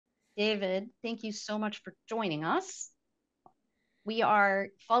David, thank you so much for joining us. We are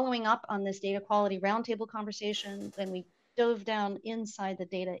following up on this data quality roundtable conversation. Then we dove down inside the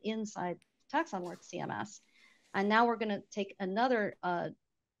data inside TaxonWorks CMS. And now we're going to take another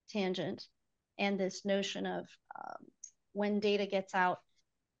tangent and this notion of when data gets out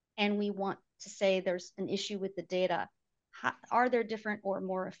and we want to say there's an issue with the data, are there different or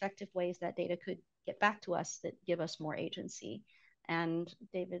more effective ways that data could get back to us that give us more agency? And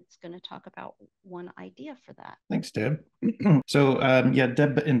David's going to talk about one idea for that. Thanks, Deb. Yeah,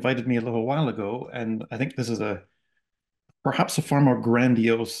 Deb invited me a little while ago, and I think this is perhaps a far more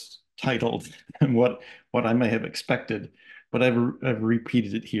grandiose title than what I may have expected, but I've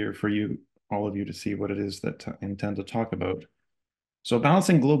repeated it here for all of you to see what it is that I intend to talk about. So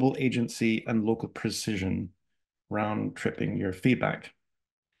balancing global agency and local precision, round tripping your feedback.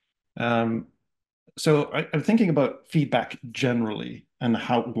 So I'm thinking about feedback generally and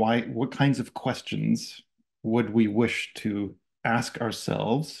what kinds of questions would we wish to ask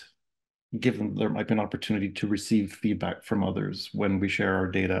ourselves, given there might be an opportunity to receive feedback from others when we share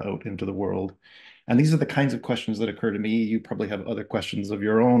our data out into the world. And these are the kinds of questions that occur to me. You probably have other questions of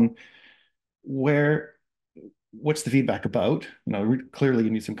your own. What's the feedback about? Clearly you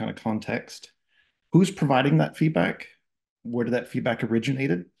need some kind of context. Who's providing that feedback? Where did that feedback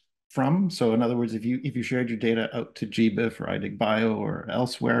originated from? So in other words, if you shared your data out to GBIF or IDIGBio or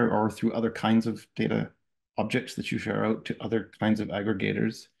elsewhere, or through other kinds of data objects that you share out to other kinds of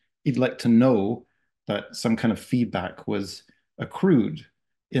aggregators, you'd like to know that some kind of feedback was accrued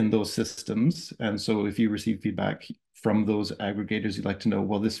in those systems. And so if you receive feedback from those aggregators, you'd like to know,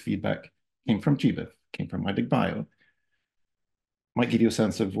 well, this feedback came from GBIF, came from IDIGBio. Might give you a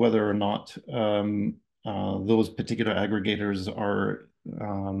sense of whether or not those particular aggregators are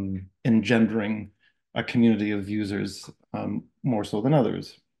engendering a community of users more so than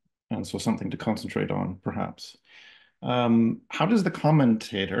others. And so something to concentrate on, perhaps. How does the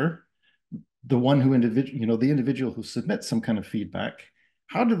commentator, the individual who submits some kind of feedback,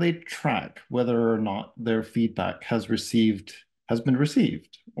 how do they track whether or not their feedback has been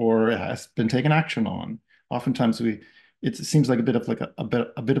received or has been taken action on? Oftentimes it seems like a bit of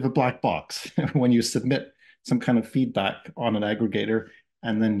a black box when you submit some kind of feedback on an aggregator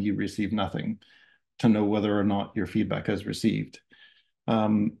and then you receive nothing to know whether or not your feedback has received.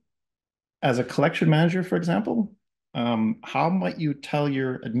 As a collection manager, for example, how might you tell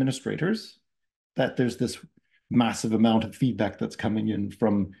your administrators that there's this massive amount of feedback that's coming in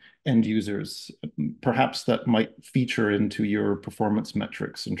from end users? Perhaps that might feature into your performance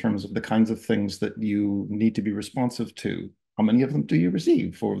metrics in terms of the kinds of things that you need to be responsive to. How many of them do you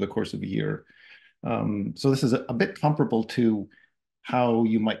receive over the course of a year? So this is a bit comparable to how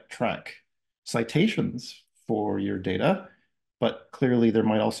you might track citations for your data, but clearly there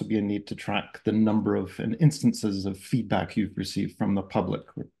might also be a need to track the number of instances of feedback you've received from the public,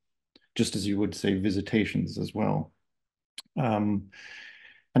 just as you would say visitations as well. And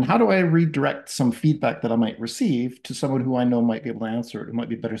how do I redirect some feedback that I might receive to someone who I know might be able to answer it, who might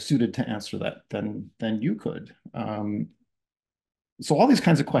be better suited to answer that than you could? So all these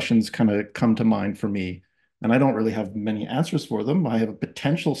kinds of questions kind of come to mind for me, and I don't really have many answers for them. I have a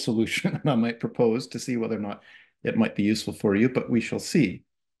potential solution I might propose to see whether or not it might be useful for you, but we shall see.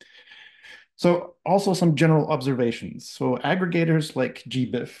 So also some general observations. So aggregators like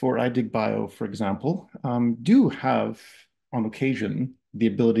GBIF or IDIGBio, for example, do have on occasion the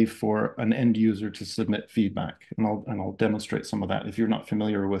ability for an end user to submit feedback. And I'll demonstrate some of that if you're not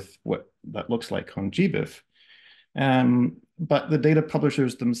familiar with what that looks like on GBIF. But the data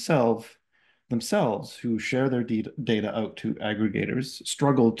publishers themselves who share their data out to aggregators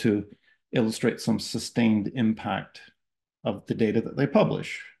struggle to illustrate some sustained impact of the data that they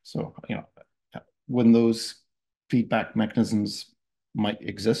publish. So, when those feedback mechanisms might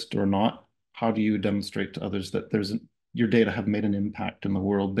exist or not, how do you demonstrate to others that your data have made an impact in the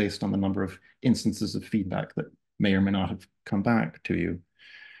world based on the number of instances of feedback that may or may not have come back to you?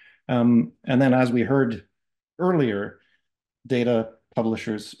 And then, as we heard earlier, data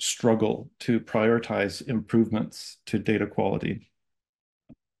publishers struggle to prioritize improvements to data quality.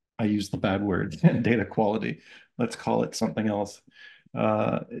 I use the bad word, data quality. Let's call it something else.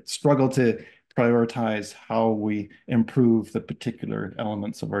 It struggle to prioritize how we improve the particular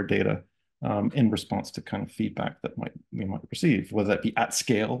elements of our data in response to kind of feedback that we might receive, whether that be at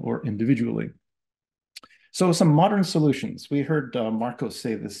scale or individually. So some modern solutions. We heard Marcos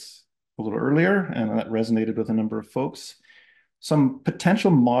say this a little earlier, and that resonated with a number of folks. Some potential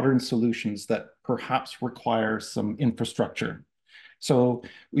modern solutions that perhaps require some infrastructure. So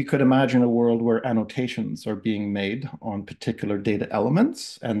we could imagine a world where annotations are being made on particular data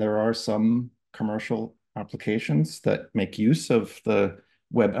elements, and there are some commercial applications that make use of the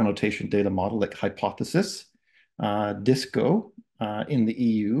web annotation data model, like Hypothesis. Disco in the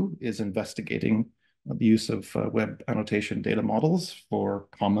EU is investigating the use of web annotation data models for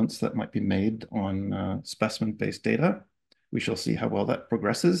comments that might be made on specimen-based data. We shall see how well that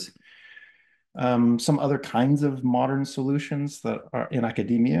progresses. Some other kinds of modern solutions that are in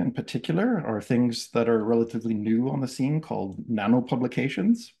academia in particular are things that are relatively new on the scene called nano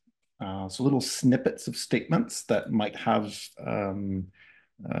publications. So little snippets of statements that might have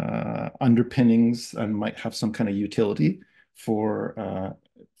underpinnings and might have some kind of utility for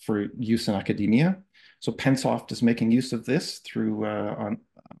use in academia. So Pensoft is making use of this through on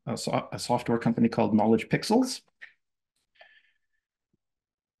a software company called Knowledge Pixels.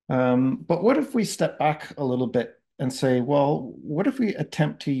 But what if we step back a little bit and say, well, what if we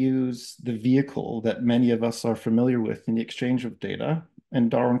attempt to use the vehicle that many of us are familiar with in the exchange of data in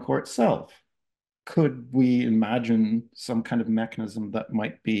Darwin Core itself? Could we imagine some kind of mechanism that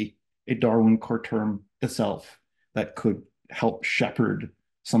might be a Darwin Core term itself that could help shepherd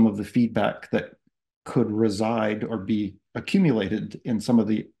some of the feedback that could reside or be accumulated in some of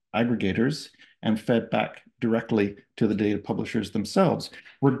the aggregators and fed back directly to the data publishers themselves,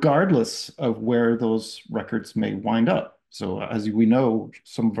 regardless of where those records may wind up. So as we know,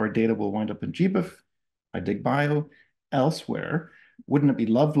 some of our data will wind up in GBIF, iDigBio, elsewhere. Wouldn't it be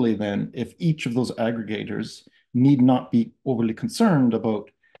lovely then if each of those aggregators need not be overly concerned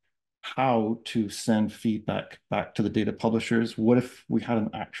about how to send feedback back to the data publishers? What if we had an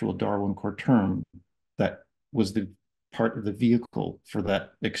actual Darwin Core term that was the part of the vehicle for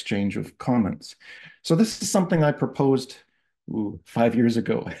that exchange of comments? So this is something I proposed 5 years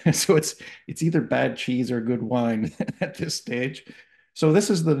ago. So it's either bad cheese or good wine at this stage. So this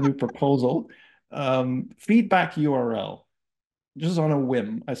is the new proposal. Feedback URL. Just on a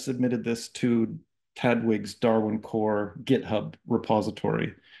whim, I submitted this to Tadwig's Darwin Core GitHub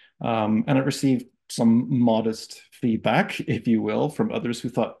repository. And it received some modest feedback, if you will, from others who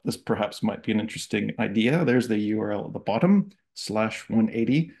thought this perhaps might be an interesting idea. There's the URL at the bottom,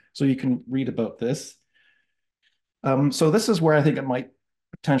 /180. So you can read about this. So this is where I think it might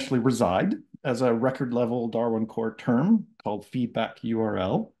potentially reside as a record level Darwin Core term called feedback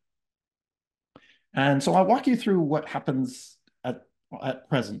URL. And so I'll walk you through what happens at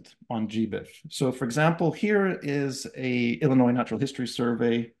present on GBIF. So for example, here is a Illinois Natural History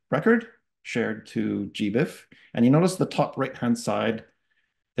Survey record shared to GBIF. And you notice the top right-hand side,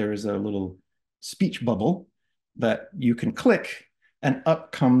 there is a little speech bubble that you can click, and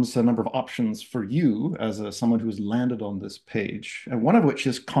up comes a number of options for you as someone who's landed on this page, and one of which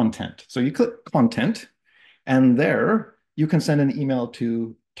is content. So you click content, and there you can send an email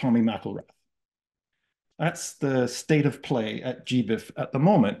to Tommy McElrath. That's the state of play at GBIF at the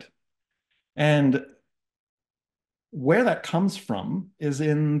moment. And where that comes from is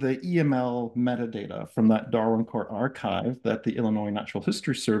in the EML metadata from that Darwin Core archive that the Illinois Natural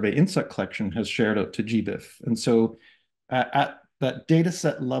History Survey insect collection has shared out to GBIF. And so at that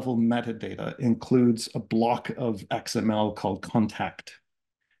dataset level metadata includes a block of XML called contact.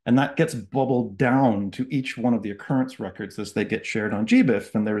 And that gets bubbled down to each one of the occurrence records as they get shared on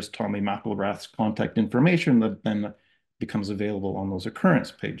GBIF. And there's Tommy McElrath's contact information that then becomes available on those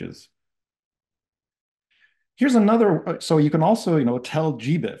occurrence pages. Here's another, so you can also, tell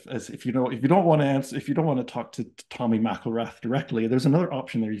GBIF as if you don't want to answer, if you don't want to talk to Tommy McElrath directly, there's another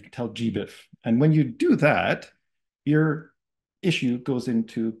option there you can tell GBIF. And when you do that, your issue goes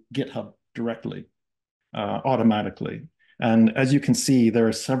into GitHub directly, automatically. And as you can see, there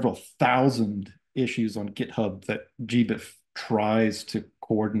are several thousand issues on GitHub that GBIF tries to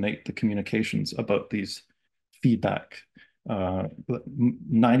coordinate the communications about these feedback,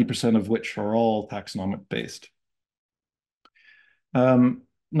 90% of which are all taxonomic based.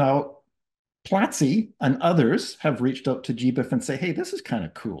 Now, Platzi and others have reached out to GBIF and say, hey, this is kind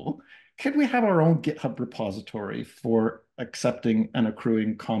of cool. Could we have our own GitHub repository for accepting and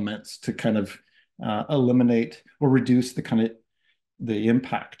accruing comments to kind of eliminate or reduce the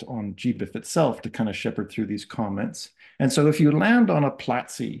impact on GBIF itself to kind of shepherd through these comments? And so if you land on a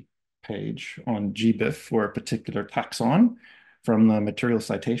Platzi page on GBIF for a particular taxon from the material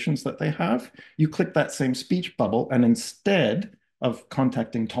citations that they have, you click that same speech bubble, and instead of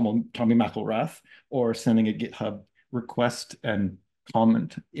contacting Tommy McElrath or sending a GitHub request and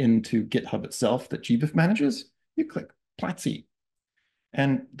comment into GitHub itself that GBIF manages, you click Platzi.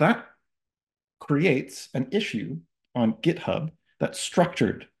 And that creates an issue on GitHub that's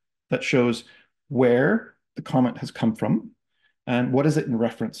structured, that shows where the comment has come from, and what is it in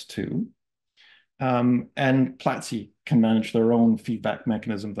reference to? And Platzi can manage their own feedback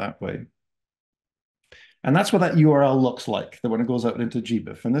mechanism that way. And that's what that URL looks like, that when it goes out into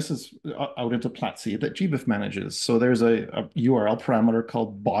GBIF. And this is out into Platzi that GBIF manages. So there's a URL parameter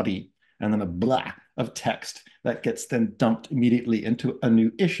called body, and then a blah of text that gets then dumped immediately into a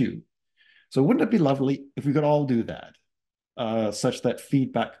new issue. So wouldn't it be lovely if we could all do that, such that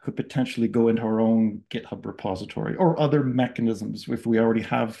feedback could potentially go into our own GitHub repository or other mechanisms if we already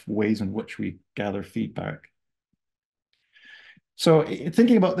have ways in which we gather feedback? So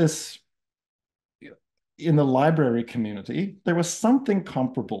thinking about this in the library community, there was something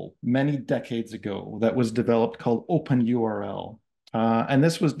comparable many decades ago that was developed called OpenURL. And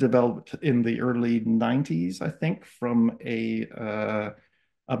this was developed in the early 90s, I think, from a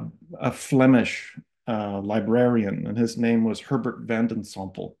Flemish librarian, and his name was Herbert van den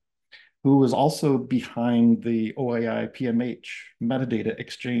Sompel, who was also behind the OAI PMH metadata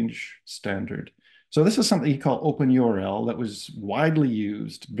exchange standard. So this is something he called OpenURL that was widely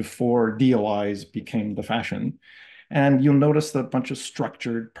used before DOIs became the fashion. And you'll notice a bunch of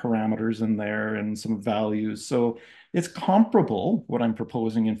structured parameters in there and some values. So it's comparable, what I'm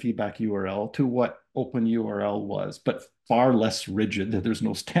proposing in feedback URL, to what OpenURL was, but far less rigid. There's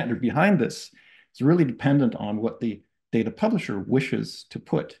no standard behind this. It's really dependent on what the data publisher wishes to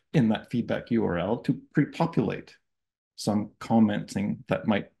put in that feedback URL to pre-populate some commenting that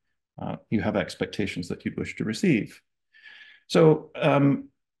might, you have expectations that you'd wish to receive. So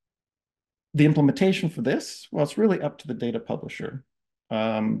the implementation for this, well, it's really up to the data publisher.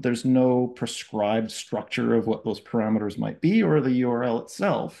 There's no prescribed structure of what those parameters might be or the URL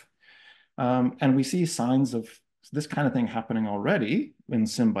itself. And we see signs of this kind of thing happening already in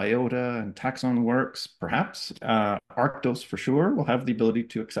Symbiota and TaxonWorks, perhaps. Arctos, for sure, will have the ability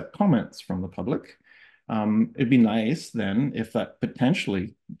to accept comments from the public. It'd be nice then if that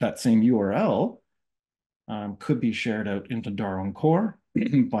potentially, that same URL could be shared out into Darwin Core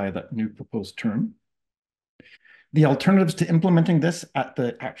by that new proposed term. The alternatives to implementing this at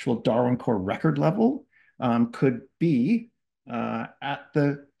the actual Darwin Core record level could be at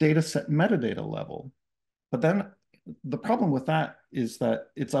the dataset metadata level. But then the problem with that is that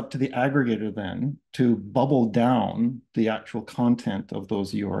it's up to the aggregator then to bubble down the actual content of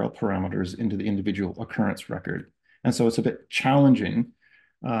those URL parameters into the individual occurrence record. And so it's a bit challenging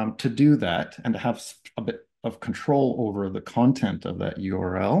to do that and to have a bit of control over the content of that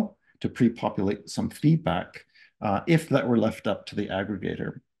URL to pre-populate some feedback if that were left up to the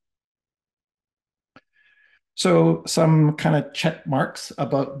aggregator. So some kind of check marks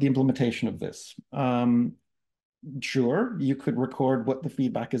about the implementation of this. Sure, you could record what the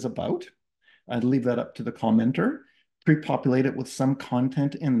feedback is about and leave that up to the commenter, pre-populate it with some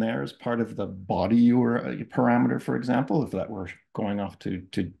content in there as part of the body URL parameter, for example, if that were going off to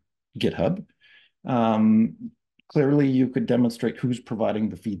GitHub. Clearly, you could demonstrate who's providing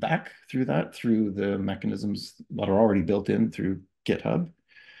the feedback through that, through the mechanisms that are already built in through GitHub.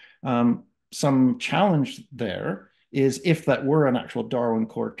 Some challenge there is if that were an actual Darwin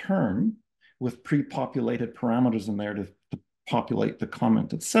Core term with pre-populated parameters in there to populate the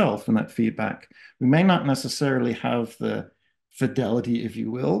comment itself and that feedback, we may not necessarily have the fidelity, if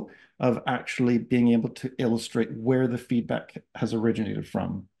you will, of actually being able to illustrate where the feedback has originated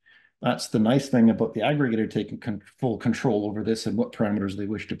from. That's the nice thing about the aggregator taking full control over this and what parameters they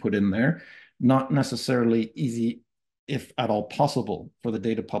wish to put in there. Not necessarily easy, if at all possible, for the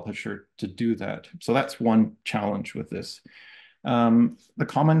data publisher to do that. So that's one challenge with this. The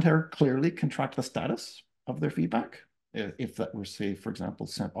commenter clearly can track the status of their feedback if that were, say, for example,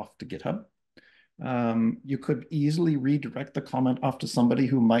 sent off to GitHub. You could easily redirect the comment off to somebody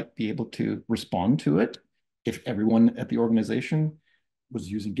who might be able to respond to it if everyone at the organization was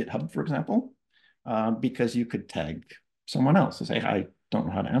using GitHub, for example, because you could tag someone else and say, I don't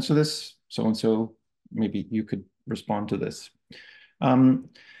know how to answer this, so-and-so, maybe you could respond to this.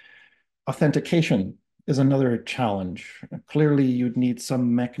 Authentication is another challenge. Clearly, you'd need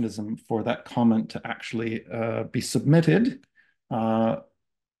some mechanism for that comment to actually be submitted,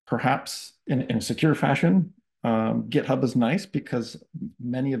 perhaps in a secure fashion. GitHub is nice because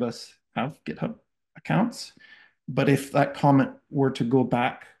many of us have GitHub accounts. But if that comment were to go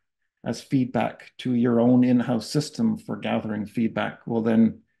back as feedback to your own in-house system for gathering feedback, well,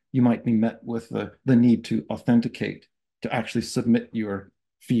 then you might be met with the need to authenticate to actually submit your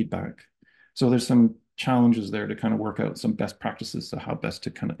feedback. So there's some challenges there to kind of work out some best practices to how best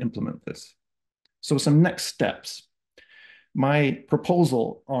to kind of implement this. So some next steps. My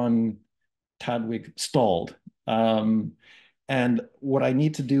proposal on Tadwig stalled. And what I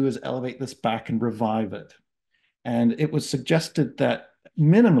need to do is elevate this back and revive it. And it was suggested that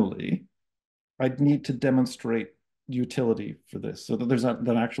minimally, I'd need to demonstrate utility for this so that there's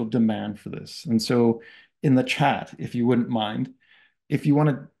an actual demand for this. And so in the chat, if you wouldn't mind, if you want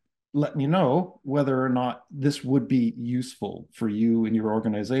to let me know whether or not this would be useful for you and your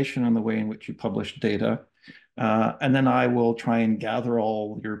organization and the way in which you publish data. And then I will try and gather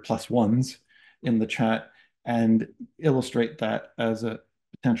all your plus ones in the chat and illustrate that as a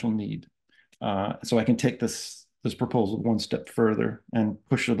potential need. So I can take this proposal one step further and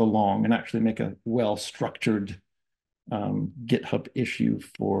push it along and actually make a well-structured GitHub issue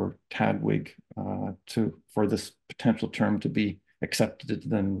for Tadwig for this potential term to be accepted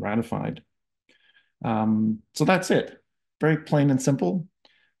and then ratified. So that's it. Very plain and simple.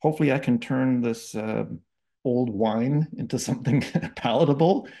 Hopefully I can turn this old wine into something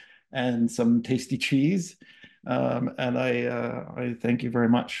palatable and some tasty cheese. And I thank you very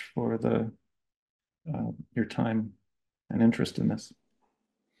much for your time and interest in this.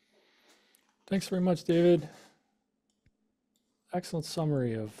 Thanks very much, David. Excellent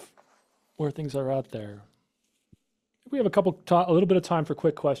summary of where things are out there. We have a little bit of time for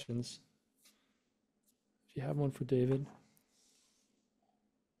quick questions. If you have one for David.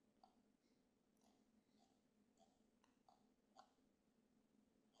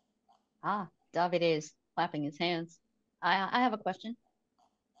 David is clapping his hands. I have a question.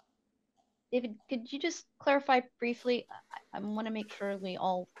 David, could you just clarify briefly? I want to make sure we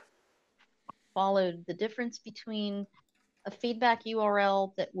all followed the difference between a feedback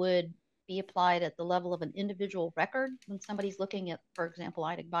URL that would be applied at the level of an individual record when somebody's looking at, for example,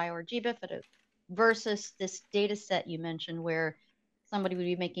 IDIG-Bio or GBIF versus this data set you mentioned where somebody would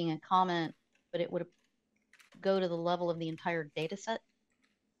be making a comment, but it would go to the level of the entire data set?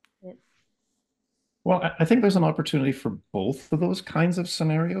 Well, I think there's an opportunity for both of those kinds of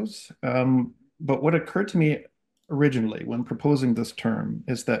scenarios. But what occurred to me originally when proposing this term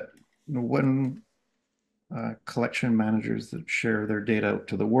is that when collection managers that share their data out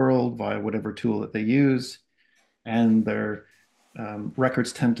to the world via whatever tool that they use, and their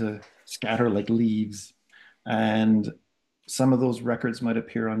records tend to scatter like leaves. And some of those records might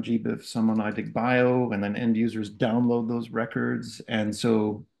appear on GBIF, some on IDIG-Bio, and then end users download those records. And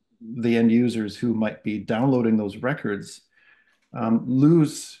so the end users who might be downloading those records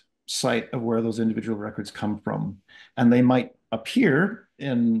lose sight of where those individual records come from. And they might appear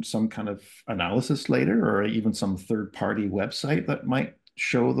in some kind of analysis later, or even some third-party website that might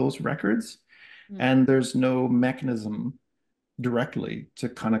show those records. And there's no mechanism directly to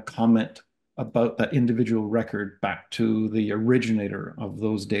kind of comment about that individual record back to the originator of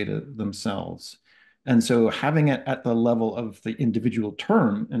those data themselves. And so having it at the level of the individual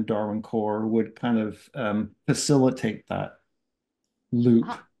term in Darwin Core would kind of facilitate that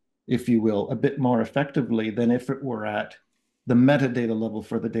loop, if you will, a bit more effectively than if it were at the metadata level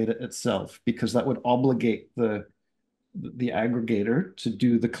for the data itself, because that would obligate the aggregator to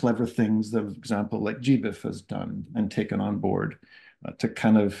do the clever things, for example, like GBIF has done and taken on board to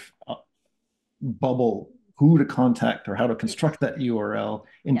kind of bubble who to contact or how to construct that URL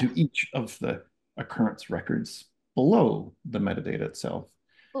into each of the occurrence records below the metadata itself.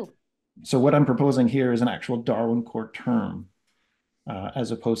 So what I'm proposing here is an actual Darwin Core term, as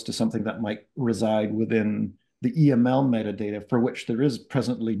opposed to something that might reside within the EML metadata for which there is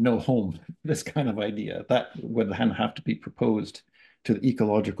presently no home, this kind of idea. That would then have to be proposed to the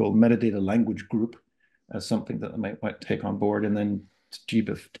ecological metadata language group as something that they might take on board, and then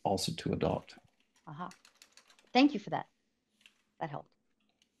GBIF also to adopt. Thank you for that. That helped.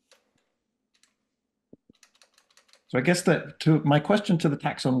 So I guess that my question to the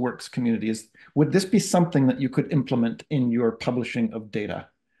Taxon Works community is, would this be something that you could implement in your publishing of data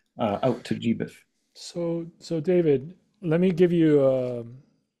out to GBIF? So David, let me give you,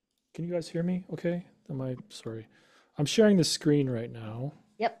 can you guys hear me okay? Sorry. I'm sharing the screen right now.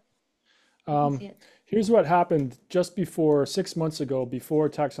 Yep. Here's what happened just before, 6 months ago, before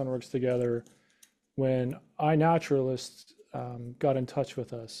Taxon Works together, when iNaturalist got in touch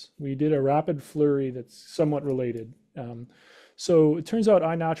with us. We did a rapid flurry that's somewhat related. So it turns out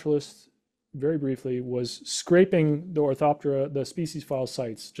iNaturalist, very briefly, was scraping the Orthoptera, the species file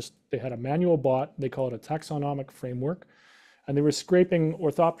sites. They had a manual bot, they call it a taxonomic framework, and they were scraping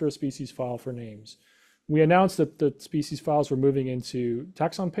Orthoptera species file for names. We announced that the species files were moving into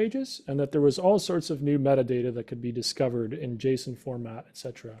taxon pages and that there was all sorts of new metadata that could be discovered in JSON format,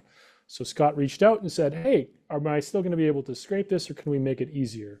 etc. So Scott reached out and said, hey, am I still going to be able to scrape this, or can we make it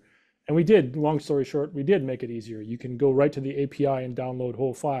easier? And we did. Long story short, we did make it easier. You can go right to the API and download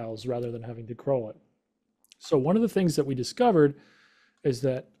whole files rather than having to crawl it. So one of the things that we discovered is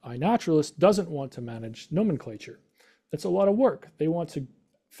that iNaturalist doesn't want to manage nomenclature. That's a lot of work. They want to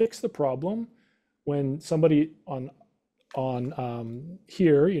fix the problem when somebody on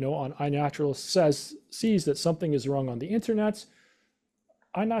here, on iNaturalist sees that something is wrong on the internet.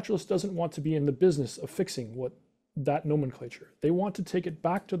 iNaturalist doesn't want to be in the business of fixing that nomenclature. They want to take it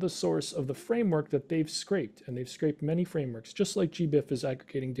back to the source of the framework that they've scraped, and they've scraped many frameworks, just like GBIF is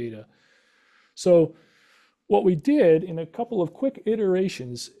aggregating data. So what we did in a couple of quick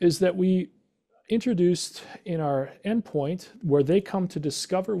iterations is that we introduced in our endpoint where they come to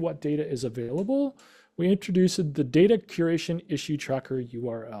discover what data is available, we introduced the data curation issue tracker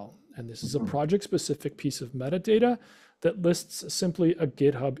URL. And this is a project-specific piece of metadata that lists simply a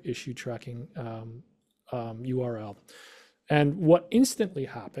GitHub issue tracking URL. And what instantly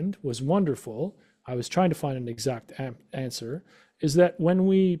happened was wonderful. I was trying to find an exact answer, is that when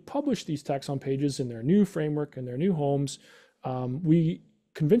we publish these taxon pages in their new framework and their new homes, we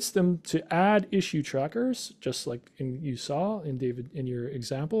convinced them to add issue trackers, just like you saw in David in your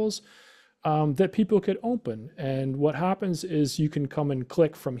examples, that people could open. And what happens is you can come and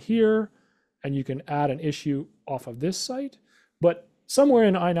click from here, and you can add an issue off of this site. But somewhere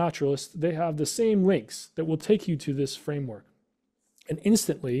in iNaturalist, they have the same links that will take you to this framework. And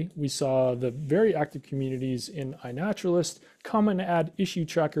instantly, we saw the very active communities in iNaturalist come and add issue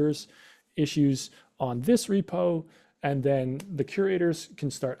trackers, issues on this repo, and then the curators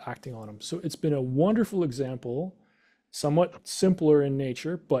can start acting on them. So it's been a wonderful example, somewhat simpler in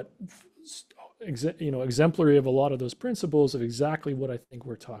nature, but exemplary of a lot of those principles of exactly what I think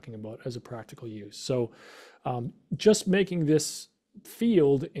we're talking about as a practical use. So just making this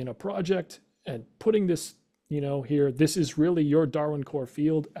field in a project and putting this, here, this is really your Darwin core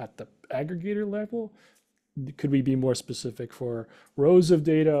field at the aggregator level. Could we be more specific for rows of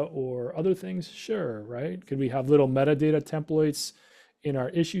data or other things? Sure, right? Could we have little metadata templates in our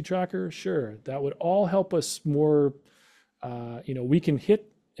issue tracker? Sure, that would all help us more, we can hit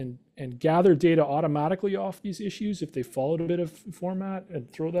and gather data automatically off these issues if they followed a bit of format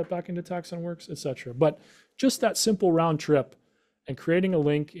and throw that back into TaxonWorks, etc. But just that simple round trip and creating a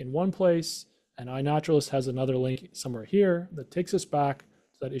link in one place, and iNaturalist has another link somewhere here that takes us back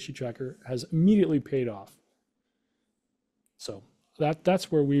to that issue tracker, has immediately paid off. So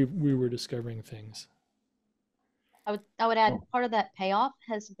that's where we were discovering things. I would add part of that payoff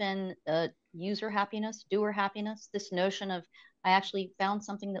has been user happiness, doer happiness, this notion of I actually found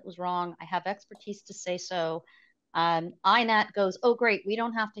something that was wrong. I have expertise to say so. INAT goes, oh, great. We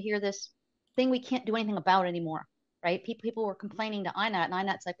don't have to hear this thing we can't do anything about anymore, right? People were complaining to INAT, and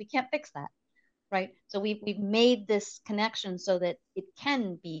INAT's like, we can't fix that, right? So we've made this connection so that it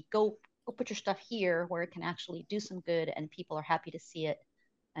can be, go put your stuff here where it can actually do some good and people are happy to see it.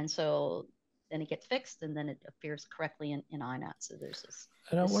 And so then it gets fixed and then it appears correctly in INAT. So there's this,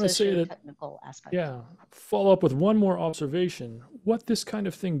 and I want to say that technical aspect. Yeah, follow up with one more observation. What this kind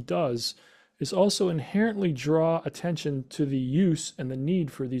of thing does is also inherently draw attention to the use and the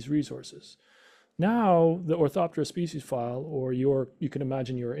need for these resources. Now, the Orthoptera species file, or you can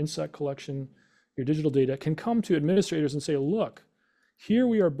imagine your insect collection, your digital data, can come to administrators and say, look, here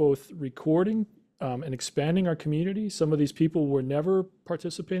we are both recording and expanding our community. Some of these people were never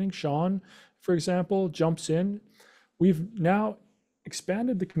participating. Sean, for example, jumps in. We've now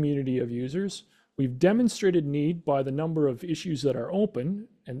expanded the community of users. We've demonstrated need by the number of issues that are open,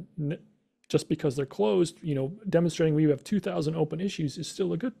 and just because they're closed, demonstrating we have 2,000 open issues is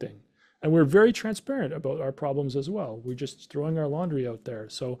still a good thing. And we're very transparent about our problems as well. We're just throwing our laundry out there.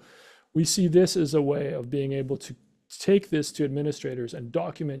 So we see this as a way of being able to take this to administrators and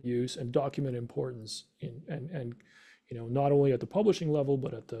document use and document importance and not only at the publishing level,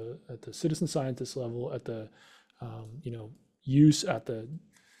 but at the citizen scientist level, at the use at the,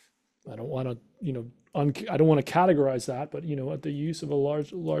 I don't want to categorize that, but at the use of a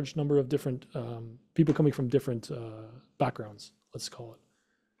large number of different people coming from different backgrounds, let's call it.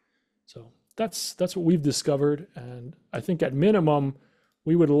 So that's what we've discovered, and I think at minimum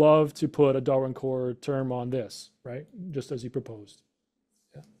we would love to put a Darwin Core term on this, right? Just as you proposed.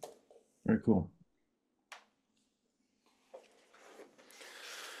 Yeah. Very cool.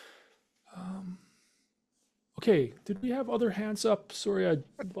 Okay, did we have other hands up? Sorry, I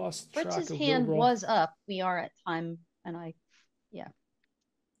lost track of Fritz's hand overall. was up. We are at time, and I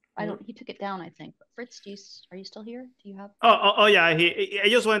don't. He took it down, I think. But Fritz, are you still here? Do you have? Oh yeah. I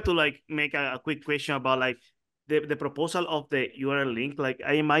just want to make a quick question about the proposal of the URL link.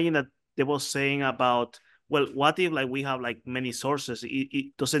 I imagine that they was saying about, well, what if we have many sources?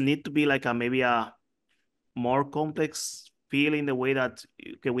 It doesn't need to be maybe a more complex feel in the way that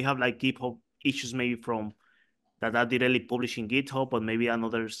we have GitHub issues maybe from that are directly published in GitHub, but maybe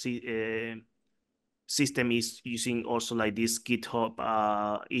another system is using also like these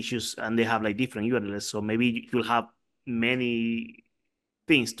GitHub issues, and they have like different URLs. So maybe you'll have many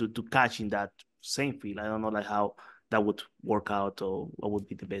things to catch in that same field. I don't know like how that would work out, or what would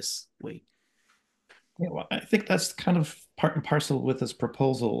be the best way. Yeah, well, I think that's kind of part and parcel with this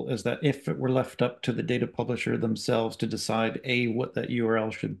proposal, is that if it were left up to the data publisher themselves to decide A, what that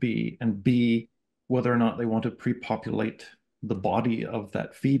URL should be, and B, whether or not they want to pre-populate the body of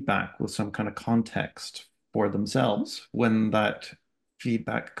that feedback with some kind of context for themselves, when that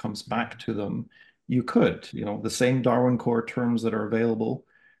feedback comes back to them, you could, the same Darwin core terms that are available,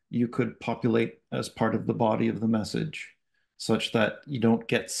 you could populate as part of the body of the message, such that you don't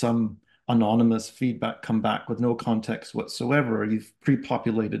get some anonymous feedback come back with no context whatsoever. You've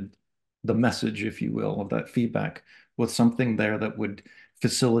pre-populated the message, if you will, of that feedback with something there that would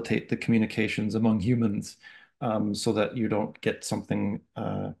facilitate the communications among humans, so that you don't get something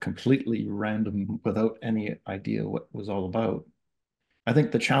completely random without any idea what it was all about. I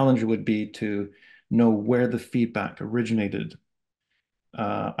think the challenge would be to know where the feedback originated.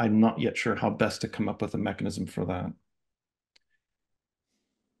 I'm not yet sure how best to come up with a mechanism for that.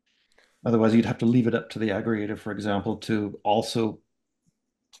 Otherwise, you'd have to leave it up to the aggregator, for example, to also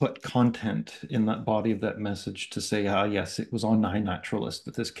put content in that body of that message to say, yes, it was on iNaturalist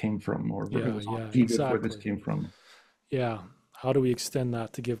that this came from, or it was on Phoebus where this came from. Yeah. How do we extend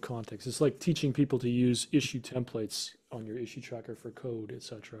that to give context? It's like teaching people to use issue templates on your issue tracker for code,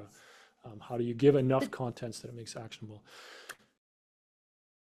 etc. How do you give enough context that it makes actionable?